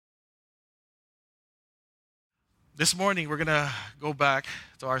This morning, we're going to go back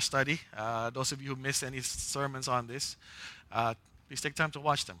to our study. Those of you who missed any sermons on this, please take time to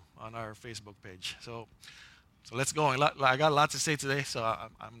watch them on our Facebook page. So let's go. I got a lot to say today, so I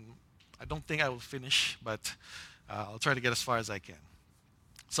don't think I will finish, but I'll try to get as far as I can.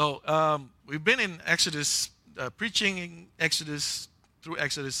 So we've been in Exodus, preaching in Exodus through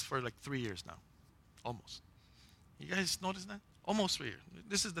Exodus for like 3 years now, almost. You guys notice that? Almost 3 years.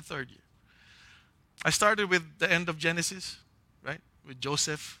 This is the third year. I started with the end of Genesis, right? With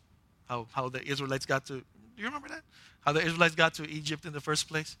Joseph, how the Israelites got to, do you remember that? How the Israelites got to Egypt in the first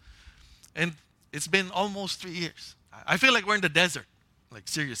place. And it's been almost 3 years. I feel like we're in the desert, like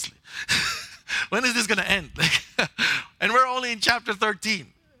seriously. When is this going to end? And we're only in chapter 13.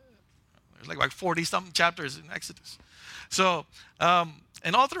 There's like 40-something chapters in Exodus. So,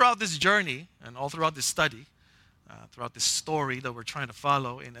 and all throughout this journey, and all throughout this study, throughout this story that we're trying to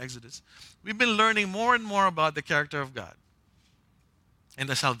follow in Exodus, we've been learning more and more about the character of God and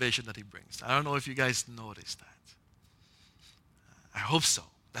the salvation that He brings. I don't know if you guys noticed that. I hope so.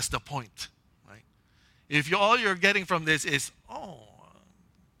 That's the point, right? If all you're getting from this is,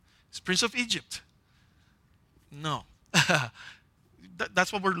 it's Prince of Egypt. No.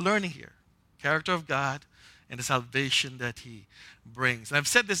 That's what we're learning here. Character of God and the salvation that He brings. And I've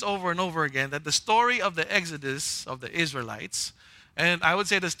said this over and over again, that the story of the Exodus of the Israelites, and I would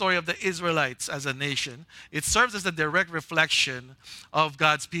say the story of the Israelites as a nation, it serves as a direct reflection of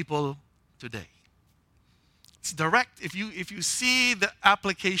God's people today. It's direct. If you see the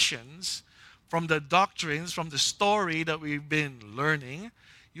applications from the doctrines, from the story that we've been learning,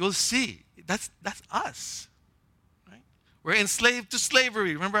 you'll see that's us. Right? We're enslaved to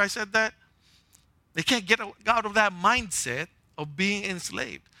slavery. Remember I said that? They can't get out of that mindset of being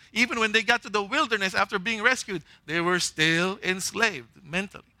enslaved. Even when they got to the wilderness after being rescued, they were still enslaved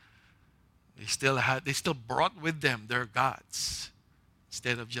mentally. They still brought with them their gods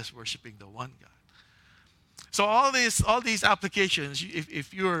instead of just worshiping the one God. So all these applications,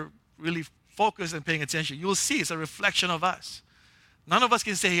 if you're really focused and paying attention, you'll see it's a reflection of us. None of us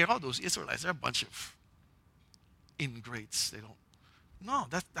can say here, those Israelites, they're a bunch of ingrates. They don't. No,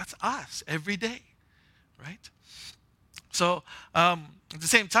 that's us every day, right? So at the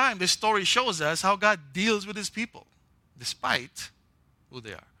same time, this story shows us how God deals with His people, despite who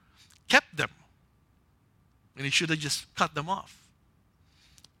they are. Kept them, and He should have just cut them off.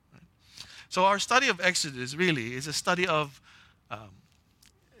 Right? So our study of Exodus really is a study of,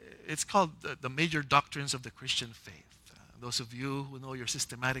 it's called the major doctrines of the Christian faith. Those of you who know your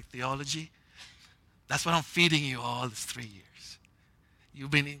systematic theology, that's what I'm feeding you all these 3 years.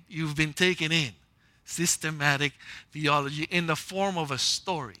 You've been taken in systematic theology in the form of a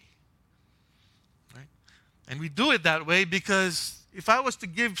story. Right? And we do it that way because if I was to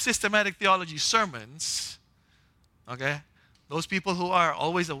give systematic theology sermons, okay, those people who are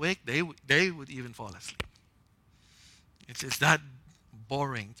always awake, they would even fall asleep. It's that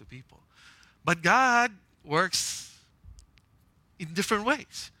boring to people. But God works in different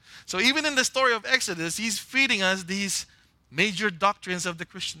ways. So even in the story of Exodus, He's feeding us these major doctrines of the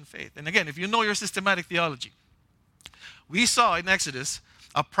Christian faith. And again, if you know your systematic theology, we saw in Exodus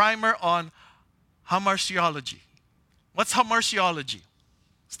a primer on hamartiology. What's hamartiology?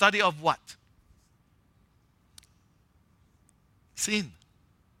 Study of what? Sin.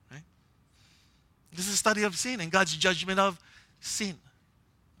 Right? This is a study of sin and God's judgment of sin.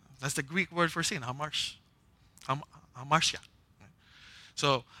 That's the Greek word for sin, hamartia.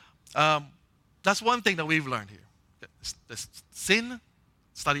 So that's one thing that we've learned here. The sin,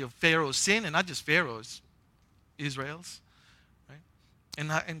 study of Pharaoh's sin, and not just Pharaoh's, Israel's, right?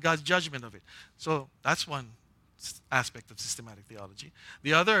 And God's judgment of it. So that's one aspect of systematic theology.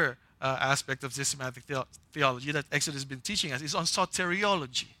 The other aspect of systematic theology that Exodus has been teaching us is on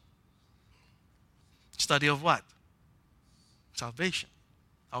soteriology. Study of what? Salvation.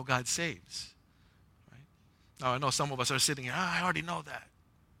 How God saves. Right? Now I know some of us are sitting here, I already know that.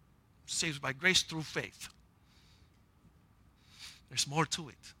 Saved by grace through faith. There's more to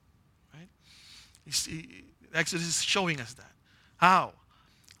it, right? You see, Exodus is showing us that. How?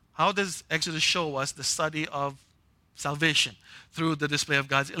 How does Exodus show us the study of salvation? Through the display of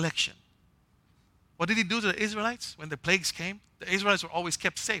God's election. What did He do to the Israelites when the plagues came? The Israelites were always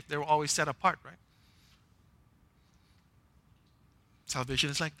kept safe. They were always set apart, right? Salvation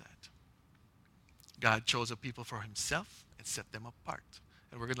is like that. God chose a people for Himself and set them apart.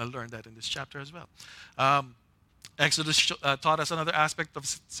 And we're going to learn that in this chapter as well. Exodus taught us another aspect of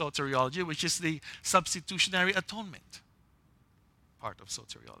soteriology, which is the substitutionary atonement part of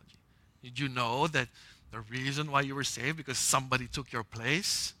soteriology. Did you know that the reason why you were saved because somebody took your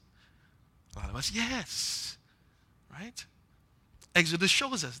place? A lot of us, yes. right? Exodus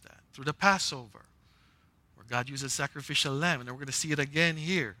shows us that through the Passover, where God uses sacrificial lamb, and we're going to see it again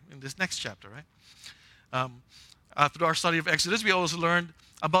here in this next chapter, right? Through our study of Exodus, we also learned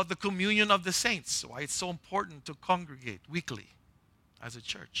about the communion of the saints, why it's so important to congregate weekly as a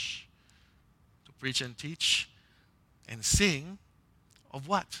church, to preach and teach and sing of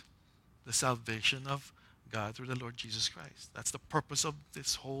what? The salvation of God through the Lord Jesus Christ. That's the purpose of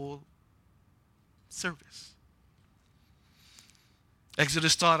this whole service.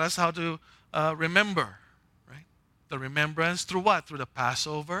 Exodus taught us how to remember, right? The remembrance through what? Through the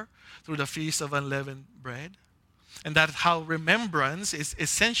Passover, through the Feast of Unleavened Bread. And that how remembrance is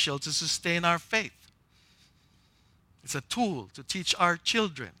essential to sustain our faith. It's a tool to teach our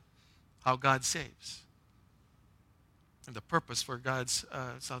children how God saves and the purpose for God's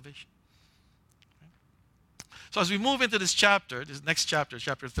salvation. So as we move into this chapter, this next chapter,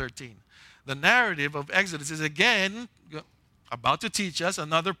 chapter 13, the narrative of Exodus is again about to teach us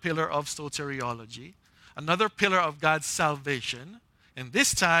another pillar of soteriology, another pillar of God's salvation, and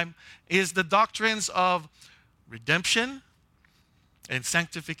this time is the doctrines of redemption and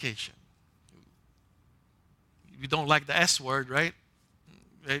sanctification. We don't like the S word, right?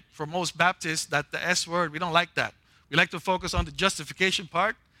 For most Baptists, that the S word, we don't like that. We like to focus on the justification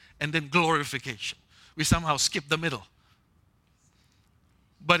part and then glorification. We somehow skip the middle.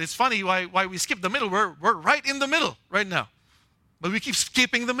 But it's funny why we skip the middle. We're right in the middle right now. But we keep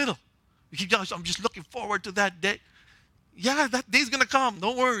skipping the middle. We keep going, I'm just looking forward to that day. Yeah, that day's going to come.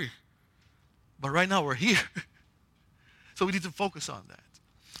 Don't worry. But right now we're here. So we need to focus on that.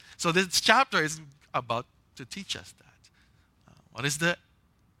 So this chapter is about to teach us that. What is the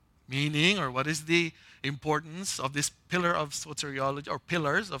meaning or what is the importance of this pillar of soteriology or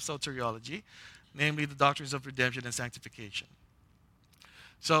pillars of soteriology, namely the doctrines of redemption and sanctification.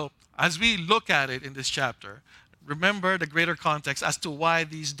 So as we look at it in this chapter, remember the greater context as to why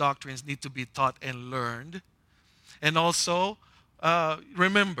these doctrines need to be taught and learned. And also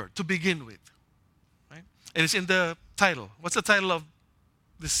remember to begin with. Right? And it's in the title. What's the title of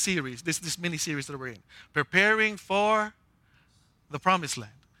this series, this mini-series that we're in? Preparing for the Promised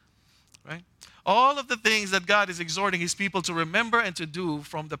Land. Right? All of the things that God is exhorting His people to remember and to do,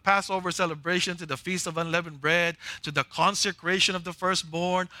 from the Passover celebration to the Feast of Unleavened Bread to the consecration of the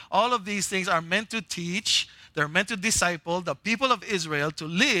firstborn, all of these things are meant to teach, they're meant to disciple the people of Israel to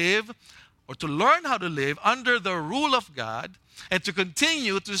live or to learn how to live under the rule of God and to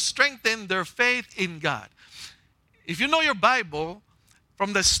continue to strengthen their faith in God. If you know your Bible,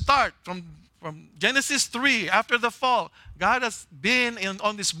 from the start, from Genesis 3, after the fall, God has been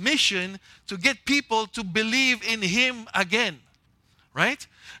on this mission to get people to believe in Him again. Right?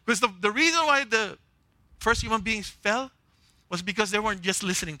 Because the reason why the first human beings fell was because they weren't just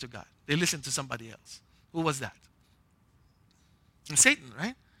listening to God. They listened to somebody else. Who was that? And Satan,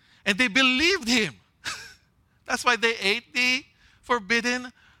 right? And they believed him. That's why they ate the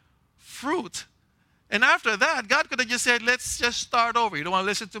forbidden fruit. And after that, God could have just said, let's just start over. You don't want to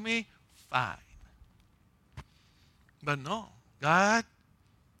listen to me? Fine. But no, God,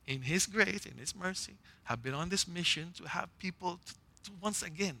 in His grace, in His mercy, have been on this mission to have people to once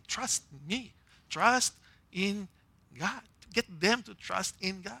again trust me, trust in God, to get them to trust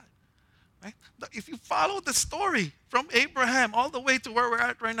in God. Right? If you follow the story from Abraham all the way to where we're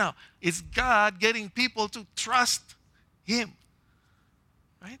at right now, it's God getting people to trust Him.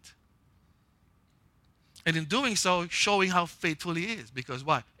 Right? And in doing so, showing how faithful He is. Because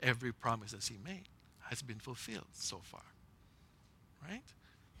why? Every promise that He made has been fulfilled so far. Right?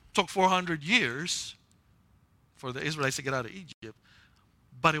 Took 400 years for the Israelites to get out of Egypt,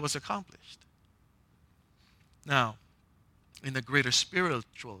 but it was accomplished. Now, in the greater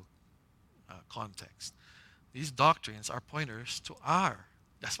spiritual context, these doctrines are pointers to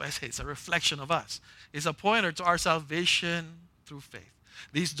that's why I say it's a reflection of us. It's a pointer to our salvation through faith.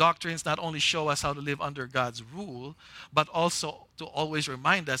 These doctrines not only show us how to live under God's rule, but also to always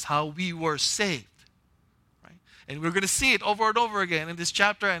remind us how we were saved. Right? And we're going to see it over and over again in this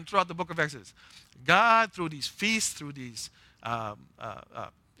chapter and throughout the book of Exodus. God, through these feasts, through these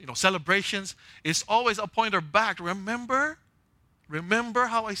celebrations, is always a pointer back. Remember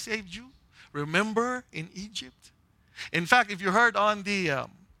how I saved you? Remember in Egypt? In fact, if you heard on the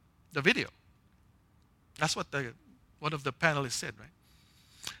video, that's what one of the panelists said, right?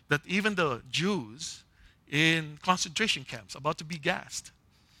 That even the Jews in concentration camps about to be gassed,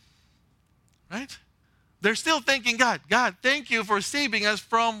 right? They're still thanking God. God, thank you for saving us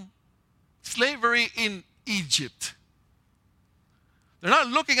from slavery in Egypt. They're not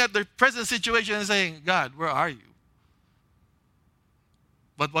looking at their present situation and saying, God, where are you?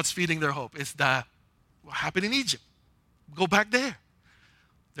 But what's feeding their hope is what happened in Egypt. go back there.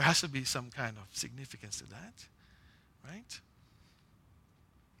 There has to be some kind of significance to that, right?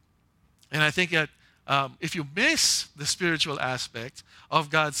 And I think that if you miss the spiritual aspect of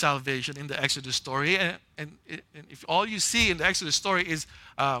God's salvation in the Exodus story, and if all you see in the Exodus story is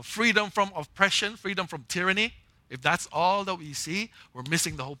freedom from oppression, freedom from tyranny, if that's all that we see, we're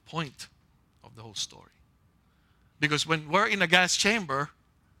missing the whole point of the whole story. Because when we're in a gas chamber,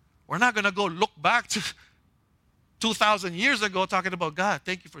 we're not going to go look back to 2,000 years ago talking about, God,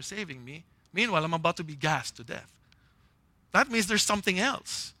 thank you for saving me. Meanwhile, I'm about to be gassed to death. That means there's something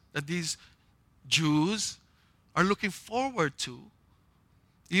else that these Jews are looking forward to,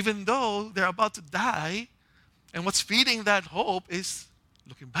 even though they're about to die. And what's feeding that hope is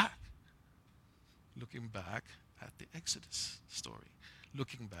looking back at the Exodus story,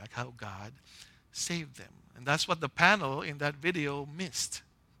 looking back how God saved them. And that's what the panel in that video missed,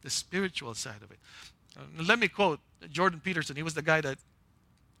 the spiritual side of it. Let me quote Jordan Peterson. He was the guy that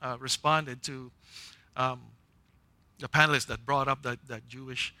responded to the panelists that brought up that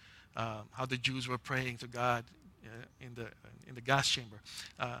Jewish, how the Jews were praying to God in the gas chamber.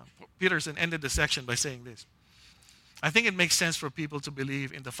 Peterson ended the section by saying this: I think it makes sense for people to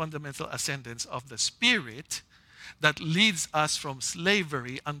believe in the fundamental ascendance of the Spirit that leads us from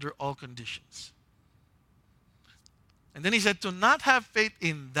slavery under all conditions. And then he said, to not have faith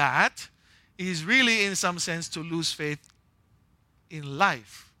in that is really, in some sense, to lose faith in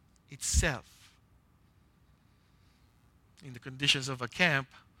life itself. In the conditions of a camp,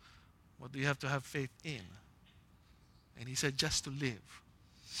 what do you have to have faith in? And he said, just to live.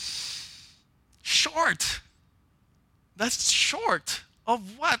 Short. That's short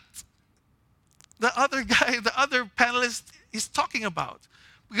of what the other guy, the other panelist is talking about.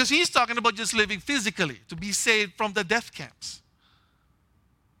 Because he's talking about just living physically, to be saved from the death camps.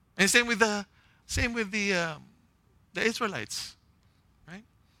 And same with the Israelites, right?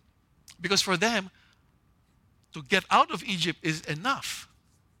 Because for them, to get out of Egypt is enough.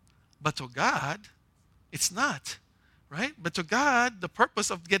 But to God, it's not, right? But to God, the purpose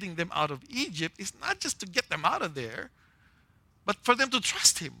of getting them out of Egypt is not just to get them out of there, but for them to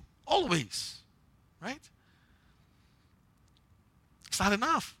trust Him always, right? It's not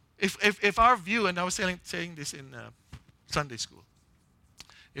enough. If our view, and I was saying this in Sunday school,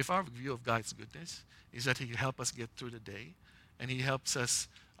 if our view of God's goodness is that He can help us get through the day, and He helps us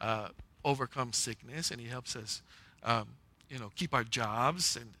overcome sickness, and He helps us, keep our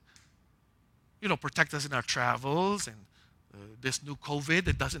jobs, and protect us in our travels, and this new COVID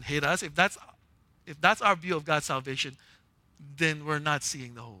that doesn't hit us. If that's our view of God's salvation, then we're not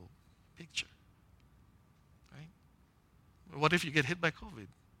seeing the whole picture. What if you get hit by COVID?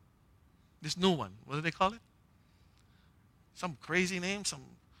 This new one, what do they call it? Some crazy name,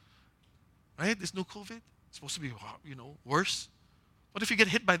 right? This new COVID? It's supposed to be, worse. What if you get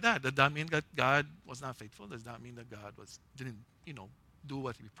hit by that? Does that mean that God was not faithful? Does that mean that God didn't, do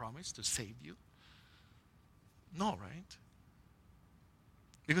what He promised to save you? No, right?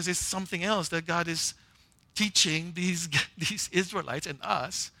 Because it's something else that God is teaching these Israelites and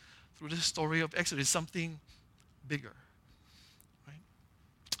us through the story of Exodus, something bigger.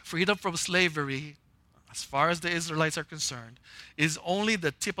 Freedom from slavery, as far as the Israelites are concerned, is only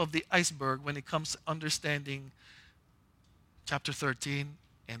the tip of the iceberg when it comes to understanding chapter 13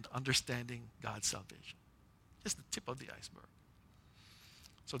 and understanding God's salvation. Just the tip of the iceberg.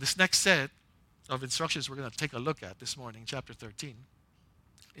 So this next set of instructions we're going to take a look at this morning, chapter 13,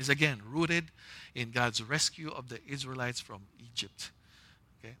 is again rooted in God's rescue of the Israelites from Egypt.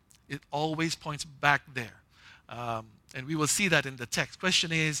 Okay? It always points back there. And we will see that in the text.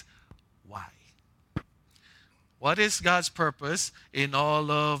 Question is, why? What is God's purpose in all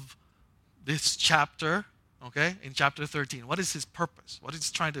of this chapter, okay, in chapter 13? What is His purpose? What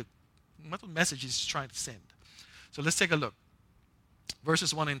message is He trying to send? So let's take a look.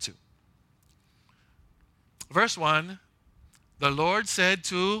 Verses 1 and 2. Verse 1, the Lord said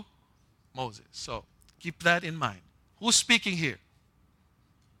to Moses. So keep that in mind. Who's speaking here?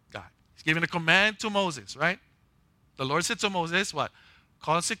 God. He's giving a command to Moses, right? The Lord said to Moses, what?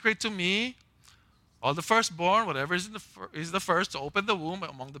 Consecrate to me all the firstborn, whatever is the first to open the womb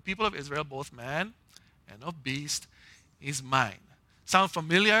among the people of Israel, both man and of beast, is mine. Sound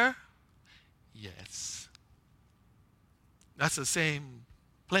familiar? Yes. That's the same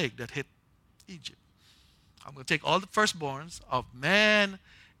plague that hit Egypt. I'm going to take all the firstborns of man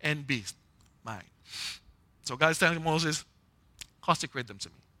and beast, mine. So God is telling Moses, consecrate them to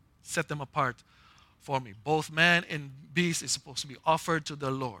me. Set them apart for me. Both man and beast is supposed to be offered to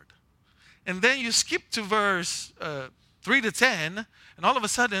the Lord. And then you skip to verse 3 to 10, and all of a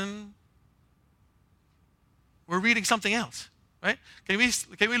sudden, we're reading something else, right? Can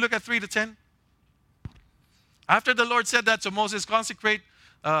we look at 3 to 10? After the Lord said that to Moses, consecrate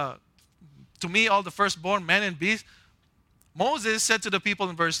to me all the firstborn, men and beasts, Moses said to the people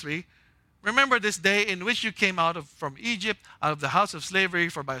in verse 3, remember this day in which you came from Egypt, out of the house of slavery,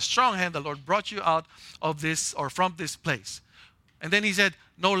 for by a strong hand the Lord brought you out of this or from this place. And then he said,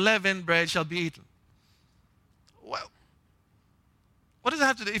 no leavened bread shall be eaten. Well, what does that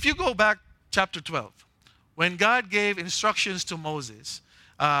have to do? If you go back chapter 12, when God gave instructions to Moses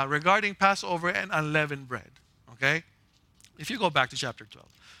regarding Passover and unleavened bread, okay? If you go back to chapter 12,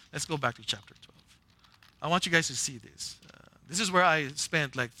 let's go back to chapter 12. I want you guys to see this. This is where I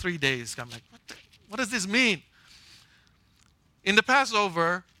spent like 3 days. I'm like, what does this mean? In the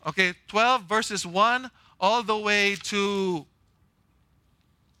Passover, okay, 12 verses 1 all the way to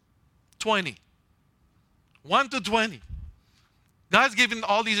 20. 1 to 20. God's given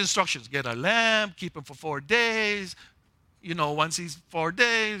all these instructions. Get a lamb, keep it for 4 days. Once he's 4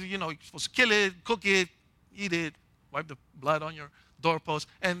 days, you're supposed to kill it, cook it, eat it, wipe the blood on your doorpost.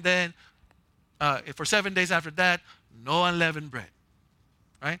 And then for 7 days after that, no unleavened bread,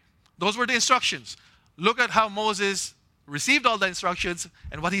 right? Those were the instructions. Look at how Moses received all the instructions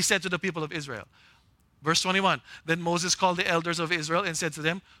and what he said to the people of Israel. Verse 21, then Moses called the elders of Israel and said to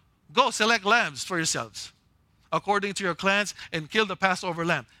them, go select lambs for yourselves, according to your clans, and kill the Passover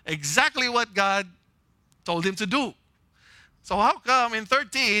lamb. Exactly what God told him to do. So how come in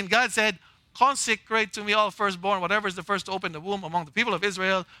 13, God said, consecrate to me all firstborn, whatever is the first to open the womb among the people of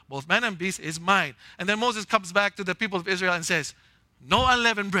Israel, both man and beast, is mine. And then Moses comes back to the people of Israel and says, no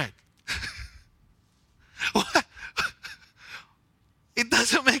unleavened bread. What? It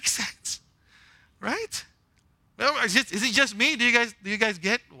doesn't make sense, right? Is it just me? Do you guys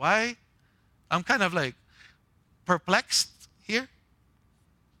get why I'm kind of like perplexed here?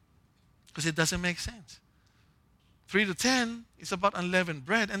 Because it doesn't make sense. 3 to 10 is about unleavened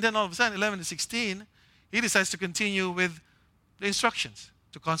bread. And then all of a sudden, 11 to 16, he decides to continue with the instructions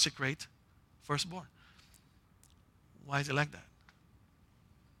to consecrate firstborn. Why is it like that?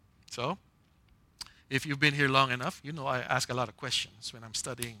 So, if you've been here long enough, I ask a lot of questions when I'm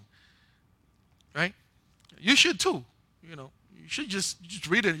studying. Right? You should too. You should just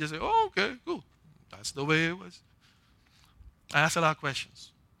read it and just say, oh, okay, cool. That's the way it was. I ask a lot of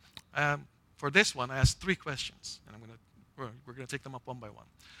questions. For this one, I asked 3 questions, and we're going to take them up one by one.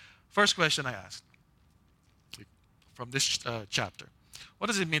 First question I asked from this chapter: what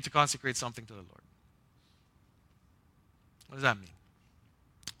does it mean to consecrate something to the Lord? What does that mean?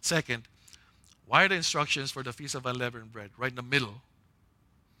 Second, why are the instructions for the Feast of Unleavened Bread right in the middle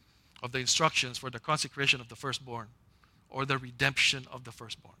of the instructions for the consecration of the firstborn or the redemption of the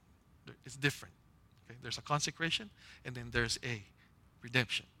firstborn? It's different. Okay? There's a consecration, and then there's a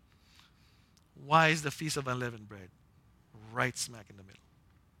redemption. Why is the Feast of Unleavened Bread right smack in the middle?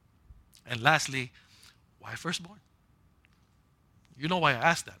 And lastly, why firstborn? You know why I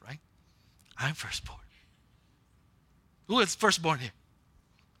asked that, right? I'm firstborn. Who is firstborn here?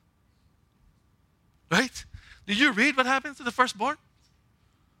 Right? Did you read what happens to the firstborn?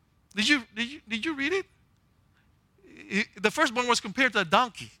 Did you read it? The firstborn was compared to a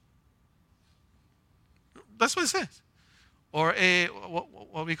donkey. That's what it says. Or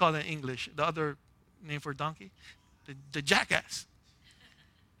what we call in English, the other name for donkey, the jackass.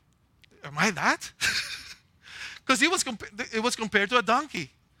 Am I that? Because it was compared to a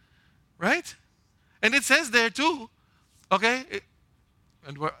donkey, right? And it says there too, okay?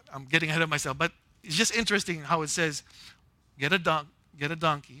 I'm getting ahead of myself, but it's just interesting how it says, get a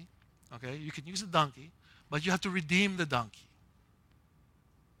donkey, okay? You can use a donkey, but you have to redeem the donkey.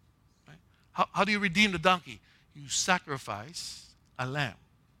 Right? How do you redeem the donkey? You sacrifice a lamb.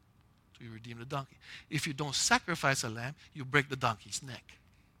 So you redeem the donkey. If you don't sacrifice a lamb, you break the donkey's neck.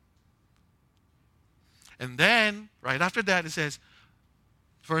 And then, right after that, it says,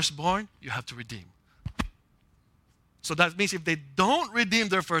 firstborn, you have to redeem. So that means if they don't redeem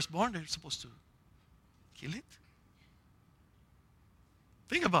their firstborn, they're supposed to kill it.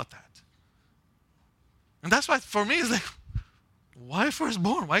 Think about that. And that's why, for me, it's like, why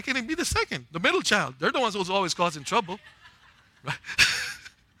firstborn? Why can't it be the second? The middle child. They're the ones who's always causing trouble. Right?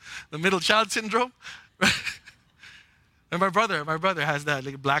 The middle child syndrome. Right? And my brother has that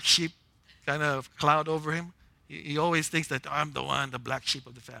like black sheep kind of cloud over him. He always thinks that I'm the black sheep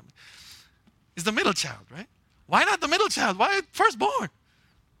of the family. It's the middle child, right? Why not the middle child? Why firstborn?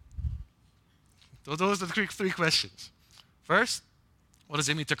 So those are the three questions. First, what does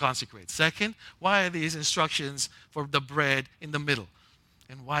it mean to consecrate? Second, why are these instructions for the bread in the middle?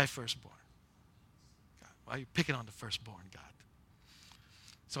 And why firstborn? God, why are you picking on the firstborn, God?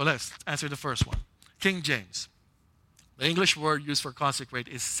 So let's answer the first one. King James. The English word used for consecrate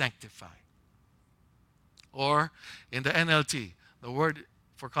is sanctify. Or in the NLT, the word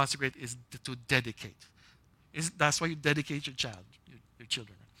for consecrate is to dedicate. That's why you dedicate your child, your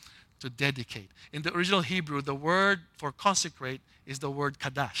children, to dedicate. In the original Hebrew, the word for consecrate is the word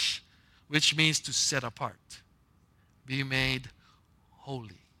kadash, which means to set apart, be made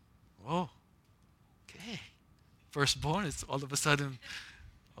holy. Oh, okay. Firstborn is all of a sudden,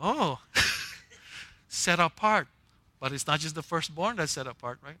 oh, set apart. But it's not just the firstborn that's set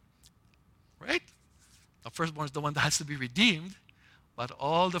apart, right? Right? The firstborn is the one that has to be redeemed, but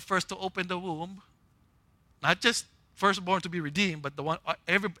all the first to open the womb, not just firstborn to be redeemed, but the one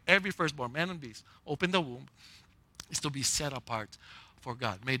every firstborn, man and beast, open the womb, is to be set apart for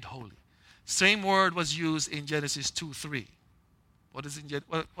God, made holy. Same word was used in Genesis 2:3. What does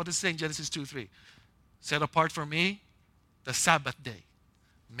it say in Genesis 2:3? Set apart for me the Sabbath day.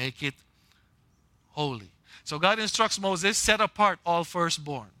 Make it holy. So God instructs Moses, set apart all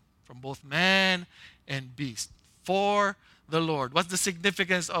firstborn from both man and beast for the Lord. What's the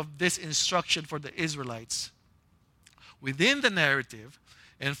significance of this instruction for the Israelites within the narrative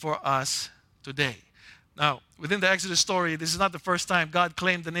and for us today? Now, within the Exodus story, this is not the first time God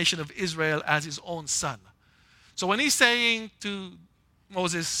claimed the nation of Israel as his own son. So when he's saying to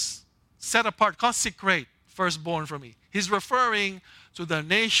Moses, set apart, consecrate firstborn for me, he's referring to the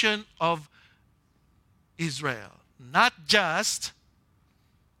nation of Israel, not just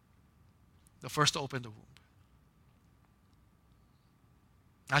the first to open the womb.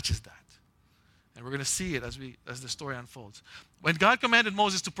 Not just that. And we're going to see it as the story unfolds. When God commanded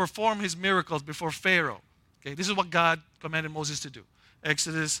Moses to perform his miracles before Pharaoh, okay, this is what God commanded Moses to do.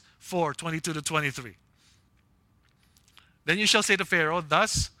 Exodus 4:22-23. Then you shall say to Pharaoh,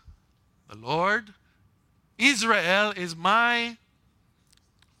 thus the Lord, Israel is my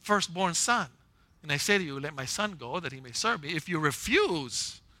firstborn son. And I say to you, let my son go, that he may serve me. If you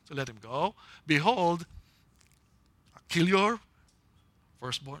refuse to let him go, behold, I'll kill your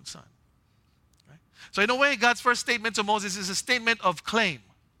firstborn son. Right? So in a way, God's first statement to Moses is a statement of claim.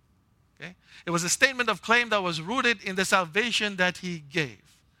 Okay? It was a statement of claim that was rooted in the salvation that he gave.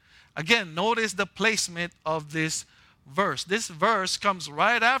 Again, notice the placement of this verse. This verse comes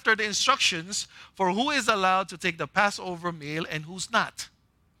right after the instructions for who is allowed to take the Passover meal and who's not.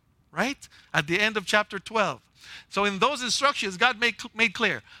 Right? At the end of chapter 12. So in those instructions, God made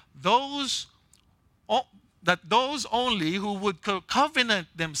clear those only who would covenant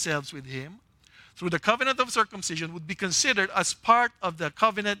themselves with him through the covenant of circumcision would be considered as part of the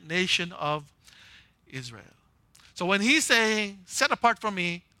covenant nation of Israel. So when he's saying, set apart from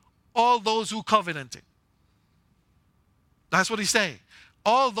me all those who covenanted. That's what he's saying.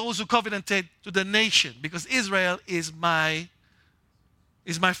 All those who covenanted to the nation, because Israel is my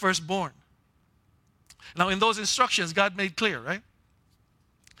firstborn. Now in those instructions, God made clear, right?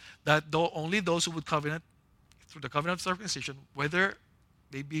 That only those who would covenant through the covenant of circumcision, whether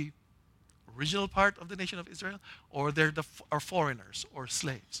they be original part of the nation of Israel or they're foreigners or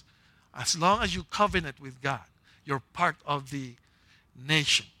slaves. As long as you covenant with God, you're part of the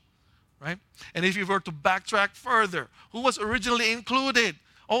nation, right? And if you were to backtrack further, who was originally included?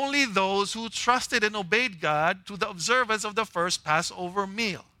 Only those who trusted and obeyed God to the observance of the first Passover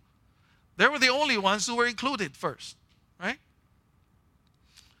meal. They were the only ones who were included first, right?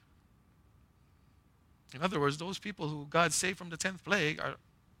 In other words, those people who God saved from the 10th plague are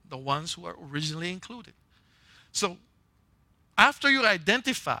the ones who are originally included. So after you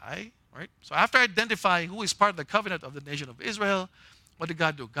identify, right? So after identifying who is part of the covenant of the nation of Israel, what did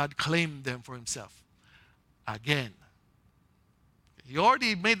God do? God claimed them for himself. Again. He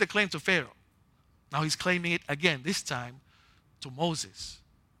already made the claim to Pharaoh. Now he's claiming it again, this time to Moses.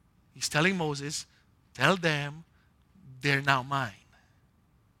 He's telling Moses, tell them they're now mine.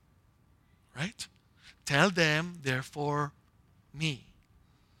 Right? Tell them they're for me.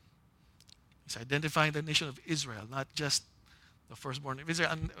 He's identifying the nation of Israel, not just the firstborn of Israel.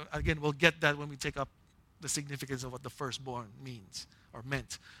 And again, we'll get that when we take up the significance of what the firstborn means or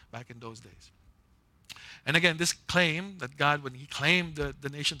meant back in those days. And again, this claim that God, when he claimed the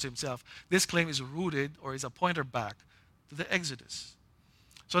nation to himself, this claim is rooted or is a pointer back to the Exodus.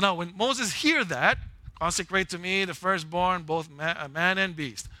 So now when Moses hears that, consecrate to me the firstborn, both man and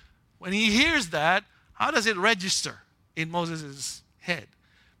beast. When he hears that, how does it register in Moses' head?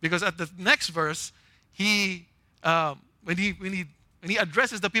 Because at the next verse, when he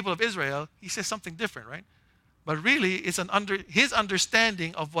addresses the people of Israel, he says something different, right? But really, it's his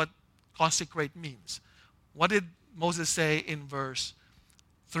understanding of what consecrate means. What did Moses say in verse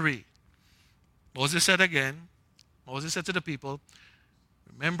 3? Moses said to the people,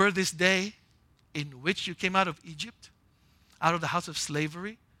 remember this day in which you came out of Egypt? out of the house of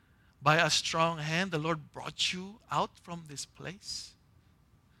slavery? By a strong hand, the Lord brought you out from this place.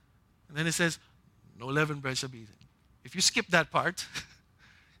 And then it says, no leavened bread shall be eaten. If you skip that part,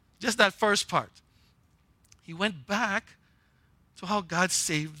 just that first part, he went back to how God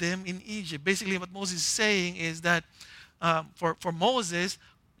saved them in Egypt. Basically, what Moses is saying is that for Moses,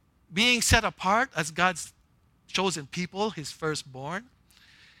 being set apart as God's chosen people, his firstborn,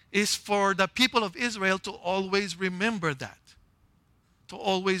 is for the people of Israel to always remember that. To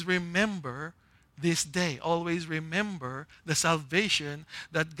always remember this day. Always remember the salvation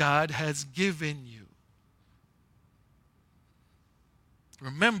that God has given you.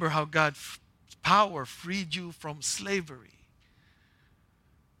 Remember how God's power freed you from slavery.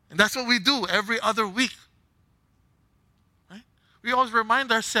 And that's what we do every other week. Right? We always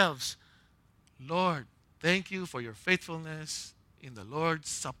remind ourselves, Lord, thank you for your faithfulness in the Lord's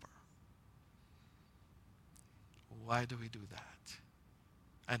Supper. Why do we do that?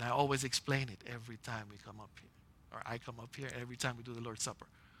 And I always explain it every time we come up here. Or I come up here every time we do the Lord's Supper.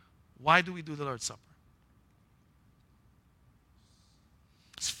 Why do we do the Lord's Supper?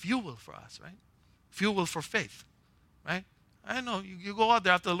 It's fuel for us, right? Fuel for faith, right? I know, you go out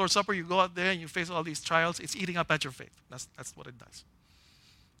there after the Lord's Supper, you go out there and you face all these trials. It's eating up at your faith. That's what it does.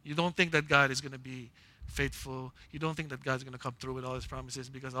 You don't think that God is going to be faithful. You don't think that God's going to come through with all his promises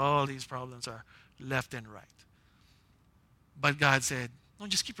because all these problems are left and right. But God said, no,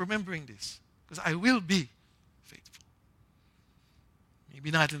 just keep remembering this because I will be faithful.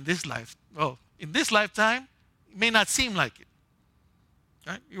 Maybe not in this life. Well, in this lifetime, it may not seem like it.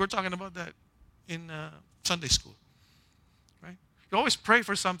 Right? You were talking about that in Sunday school. Right? You always pray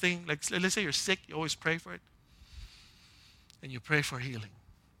for something, like let's say you're sick, you always pray for it. And you pray for healing.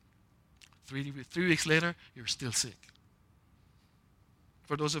 3 weeks later, you're still sick.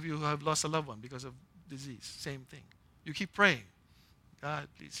 For those of you who have lost a loved one because of disease, same thing. You keep praying. God,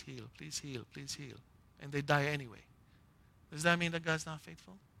 please heal, please heal, please heal. And they die anyway. Does that mean that God's not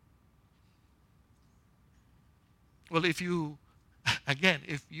faithful? Well, if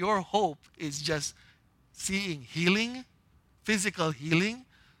your hope is just seeing healing, physical healing,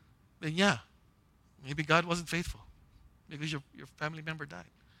 then yeah, maybe God wasn't faithful because your family member died.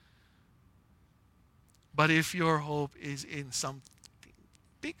 But if your hope is in something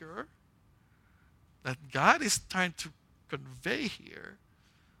bigger that God is trying to convey here,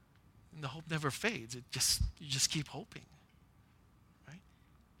 and the hope never fades. You just keep hoping. Right?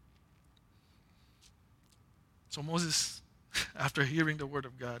 So Moses, after hearing the word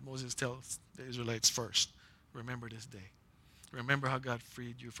of God, Moses tells the Israelites first, remember this day. Remember how God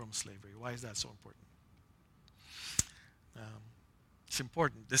freed you from slavery. Why is that so important? It's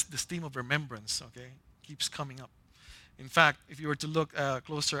important. This theme of remembrance, okay, keeps coming up. In fact, if you were to look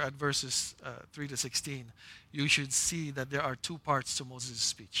closer at verses 3 to 16, you should see that there are two parts to Moses'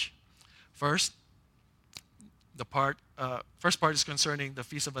 speech. First, first part is concerning the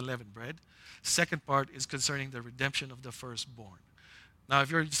Feast of Unleavened Bread. Second part is concerning the redemption of the firstborn. Now,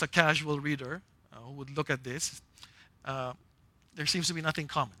 if you're just a casual reader who would look at this, there seems to be nothing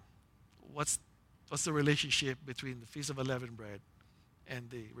common. What's the relationship between the Feast of Unleavened Bread and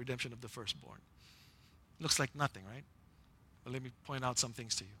the redemption of the firstborn? Looks like nothing, right? But let me point out some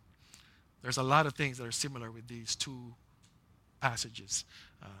things to you. There's a lot of things that are similar with these two passages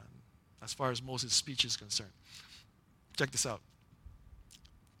as far as Moses' speech is concerned. Check this out.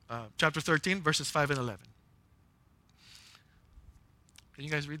 Chapter 13, verses 5 and 11. Can you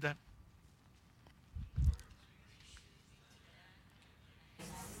guys read that?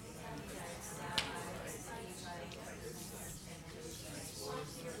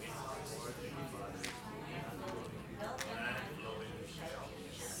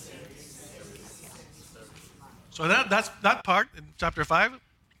 So that's that part in chapter 5.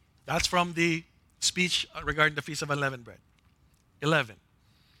 That's from the speech regarding the Feast of Unleavened Bread. 11.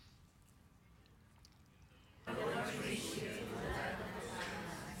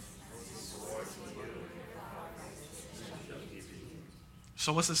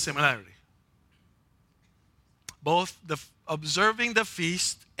 So what's the similarity? Both the observing the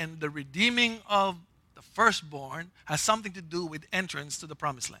feast and the redeeming of the firstborn has something to do with entrance to the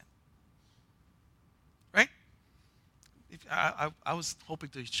promised land. Right? I was hoping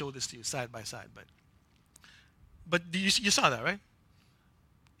to show this to you side by side, but you saw that, right?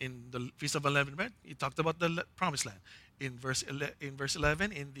 In the Feast of Unleavened Bread, he talked about the promised land. In verse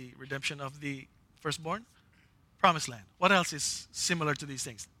 11, in the redemption of the firstborn, promised land. What else is similar to these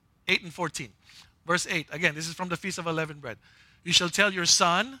things? 8 and 14. Verse 8, again, this is from the Feast of Unleavened Bread. You shall tell your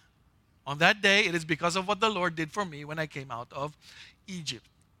son, on that day, it is because of what the Lord did for me when I came out of Egypt.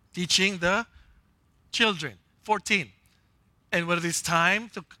 Teaching the children. 14. And when it is time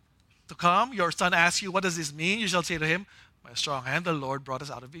to come, your son asks you, what does this mean? You shall say to him, by a strong hand, the Lord brought us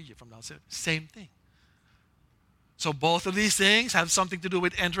out of Egypt. From now, same thing. So both of these things have something to do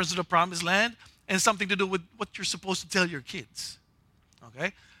with entrance to the promised land and something to do with what you're supposed to tell your kids.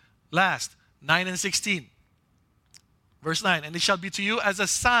 Okay? Last, 9 and 16. Verse 9, and it shall be to you as a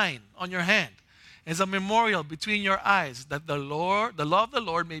sign on your hand, as a memorial between your eyes, that the law of the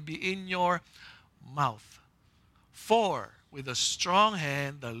Lord may be in your mouth. For with a strong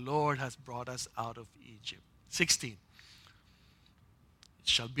hand the Lord has brought us out of Egypt. 16. It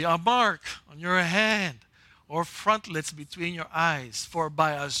shall be a mark on your hand or frontlets between your eyes. For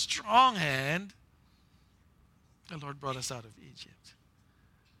by a strong hand the Lord brought us out of Egypt.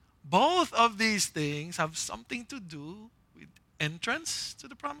 Both of these things have something to do with entrance to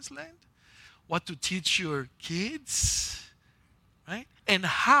the promised land, what to teach your kids, right? And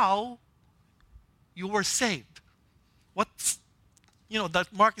how you were saved. What's, that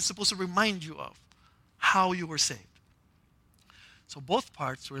mark is supposed to remind you of how you were saved. So both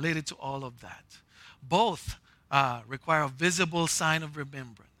parts related to all of that. Both require a visible sign of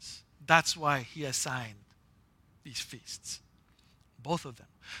remembrance. That's why he assigned these feasts. Both of them.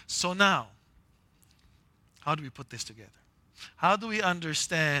 So now, how do we put this together? How do we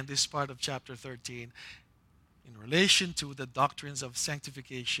understand this part of chapter 13 in relation to the doctrines of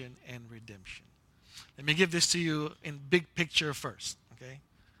sanctification and redemption? Let me give this to you in big picture first, okay?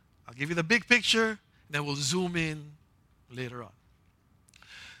 I'll give you the big picture, then we'll zoom in later on.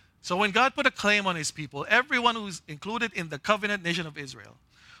 So when God put a claim on his people, everyone who's included in the covenant nation of Israel,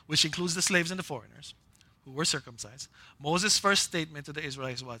 which includes the slaves and the foreigners who were circumcised, Moses' first statement to the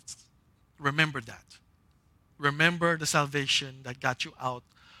Israelites was, remember that. Remember the salvation that got you out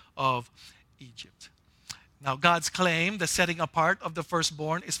of Egypt. Now, God's claim, the setting apart of the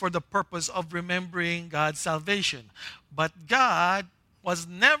firstborn, is for the purpose of remembering God's salvation. But God was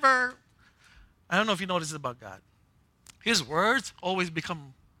never, I don't know if you know this about God. His words always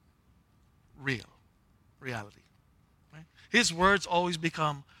become reality. Right? His words always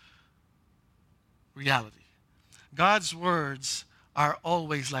become reality. God's words are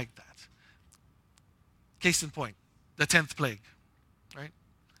always like that. Case in point, the 10th plague. Right?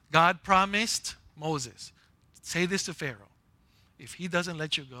 God promised Moses, say this to Pharaoh. If he doesn't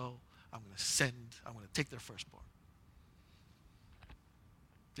let you go, I'm going to take their firstborn.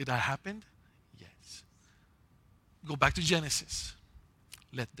 Did that happen? Yes. Go back to Genesis.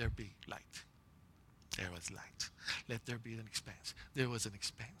 Let there be light. There was light. Let there be an expanse. There was an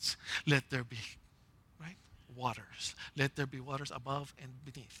expanse. Let there be, right? Waters. Let there be waters above and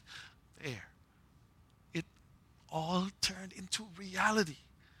beneath the air. It all turned into reality.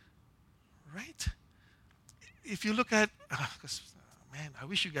 Right? If you look at, man, I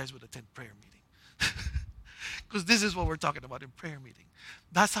wish you guys would attend prayer meeting. Because this is what we're talking about in prayer meeting.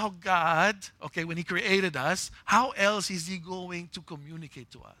 That's how God, okay, when he created us, how else is he going to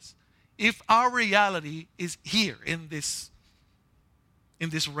communicate to us? If our reality is here in this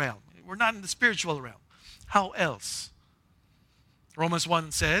realm. We're not in the spiritual realm. How else? Romans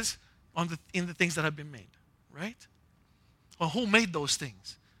 1 says, in the things that have been made, right? Well, who made those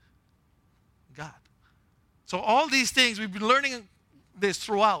things? God. So all these things, we've been learning this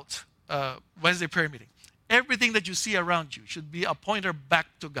throughout Wednesday prayer meeting. Everything that you see around you should be a pointer back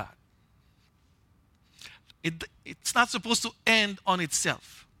to God. It's not supposed to end on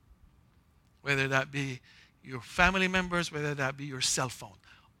itself. Whether that be your family members, whether that be your cell phone.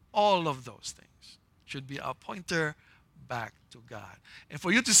 All of those things should be a pointer back to God. And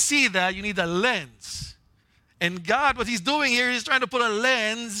for you to see that, you need a lens. And God, what he's doing here, he's trying to put a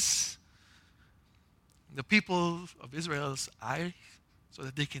lens in the people of Israel's eye so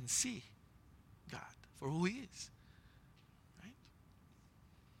that they can see God for who he is. Right?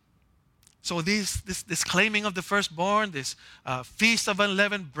 So this claiming of the firstborn, this feast of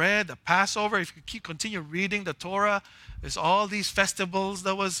unleavened bread, the Passover, if you continue reading the Torah, there's all these festivals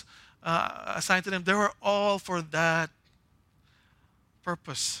that was assigned to them. They were all for that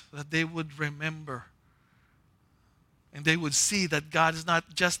purpose, that they would remember. And they would see that God is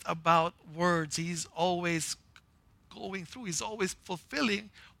not just about words. He's always going through. He's always fulfilling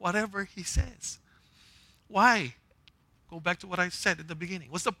whatever he says. Why? Go back to what I said in the beginning.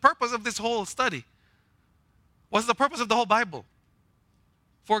 What's the purpose of this whole study? What's the purpose of the whole Bible?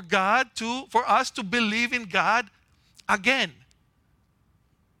 For us to believe in God again.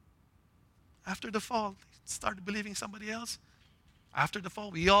 After the fall, they started believing somebody else. After the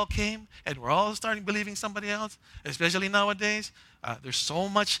fall, we all came and we're all starting believing somebody else, especially nowadays. There's so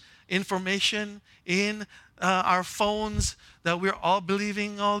much information in our phones that we're all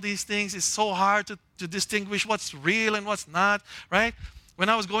believing all these things. It's so hard to distinguish what's real and what's not, right? When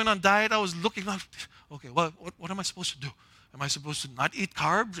I was going on diet, I was looking up, okay, what am I supposed to do? Am I supposed to not eat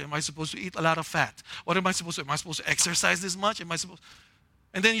carbs? Am I supposed to eat a lot of fat? What am I supposed to? Am I supposed to exercise this much? Am I supposed?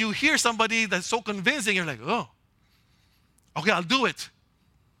 And then you hear somebody that's so convincing, you're like, oh, okay, I'll do it.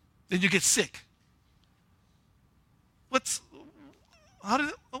 Then you get sick. Why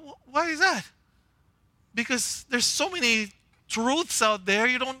is that? Because there's so many truths out there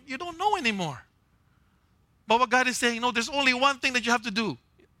you don't know anymore. But what God is saying, no, there's only one thing that you have to do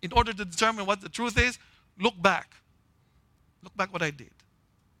in order to determine what the truth is. Look back. Look back what I did.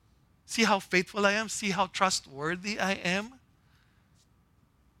 See how faithful I am. See how trustworthy I am.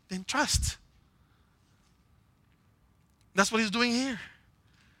 Then trust. That's what he's doing here.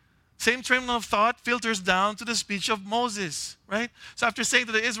 Same train of thought filters down to the speech of Moses, right? So after saying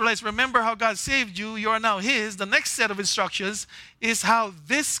to the Israelites, remember how God saved you, you are now his, the next set of instructions is how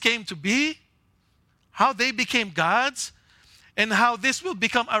this came to be, how they became God's, and how this will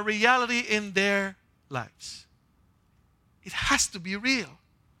become a reality in their lives. It has to be real.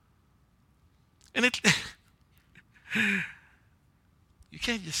 And you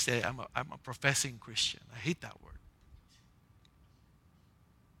can't just say, I'm a professing Christian. I hate that word.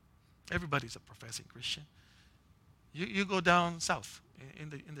 Everybody's a professing Christian. You go down south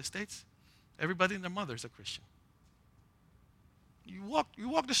in the States, everybody and their mother is a Christian. You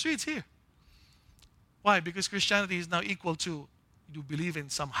walk the streets here. Why? Because Christianity is now equal to you believe in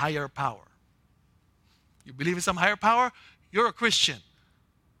some higher power. You believe in some higher power, you're a Christian.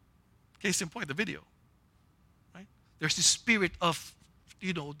 Case in point, the video. Right? There's this spirit of,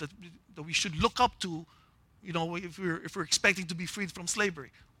 that we should look up to, if we're expecting to be freed from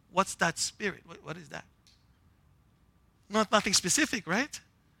slavery. What's that spirit? What is that? Nothing specific, right?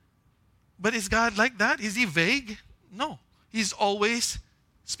 But is God like that? Is he vague? No. He's always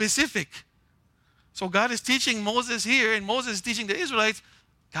specific. So God is teaching Moses here, and Moses is teaching the Israelites,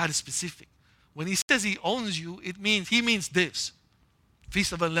 God is specific. When he says he owns you, he means this.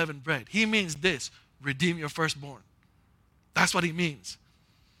 Feast of Unleavened Bread. He means this. Redeem your firstborn. That's what he means.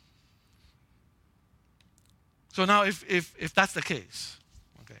 So now if that's the case,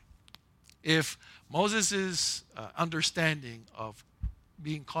 if Moses' understanding of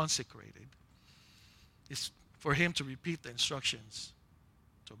being consecrated is for him to repeat the instructions,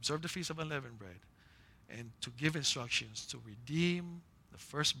 to observe the Feast of Unleavened Bread, and to give instructions to redeem the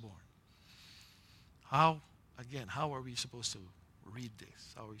firstborn, how are we supposed to read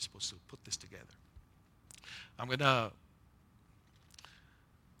this? How are we supposed to put this together? I'm going to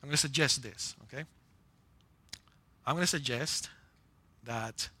suggest this, okay? I'm going to suggest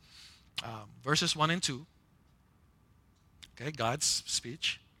that verses 1 and 2, okay, God's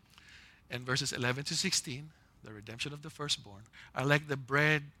speech, and verses 11 to 16, the redemption of the firstborn, are like the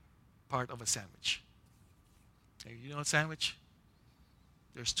bread part of a sandwich. Okay, you know a sandwich?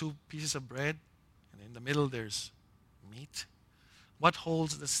 There's 2 pieces of bread, and in the middle there's meat. What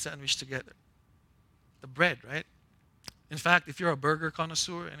holds the sandwich together? The bread, right? In fact, if you're a burger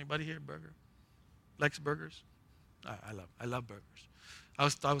connoisseur, anybody here likes burgers? I love burgers. I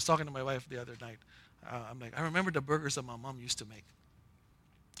was talking to my wife the other night. I'm like, I remember the burgers that my mom used to make.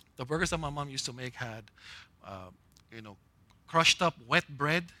 The burgers that my mom used to make had, crushed up wet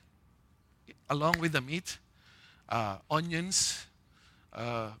bread along with the meat, onions,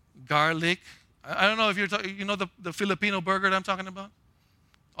 garlic. I don't know if you're the Filipino burger that I'm talking about.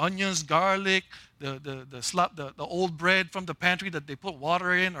 Onions, garlic, the old bread from the pantry that they put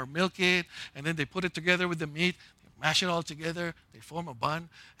water in or milk in, and then they put it together with the meat. Mash it all together, they form a bun,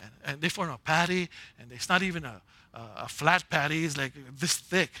 and they form a patty, and it's not even a flat patty, it's like this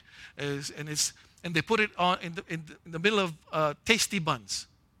thick. And they put it on in the middle of tasty buns.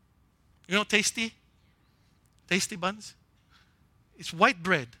 You know tasty? Tasty buns? It's white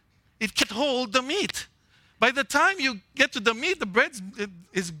bread. It can hold the meat. By the time you get to the meat, the bread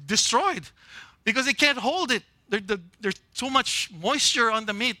is destroyed because it can't hold it. There's too much moisture on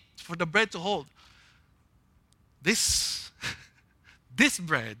the meat for the bread to hold. This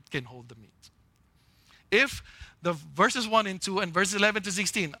bread can hold the meat. If the verses 1 and 2 and verses 11 to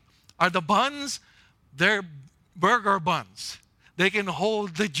 16 are the buns, they're burger buns. They can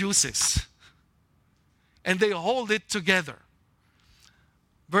hold the juices. And they hold it together.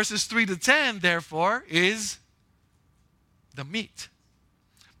 Verses 3 to 10, therefore, is the meat.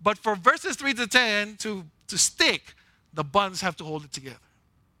 But for verses 3 to 10 to stick, the buns have to hold it together.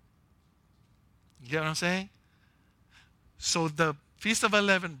 You get what I'm saying? So the Feast of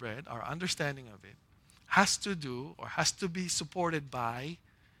Unleavened Bread, our understanding of it, has to do or has to be supported by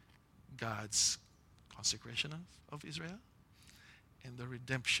God's consecration of Israel and the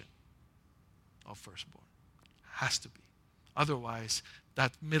redemption of firstborn. Has to be. Otherwise,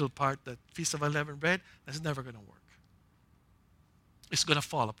 that middle part, that Feast of Unleavened Bread, that's never going to work. It's going to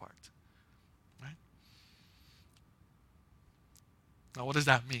fall apart. Right? Now, what does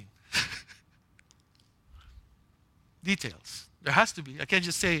that mean? Details. There has to be. I can't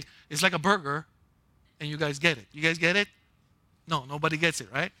just say it's like a burger and you guys get it. You guys get it? No, nobody gets it,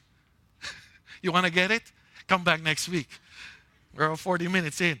 right? You want to get it? Come back next week. We're 40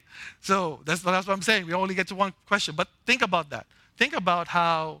 minutes in. So that's what I'm saying. We only get to one question. But think about that. Think about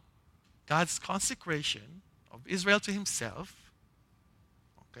how God's consecration of Israel to himself,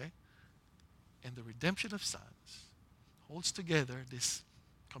 okay, and the redemption of sons holds together this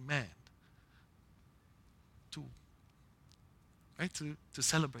command to, right, to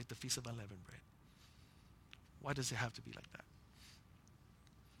celebrate the Feast of Unleavened Bread. Why does it have to be like that?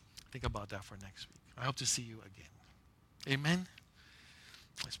 Think about that for next week. I hope to see you again. Amen.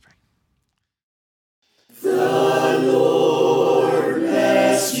 Let's pray. The Lord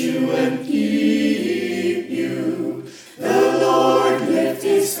bless you and keep you. The Lord lift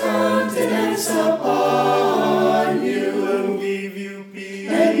his countenance upon you and give you peace.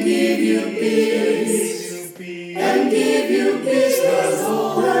 And give you peace. And give you peace. The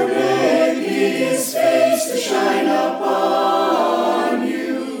Lord make his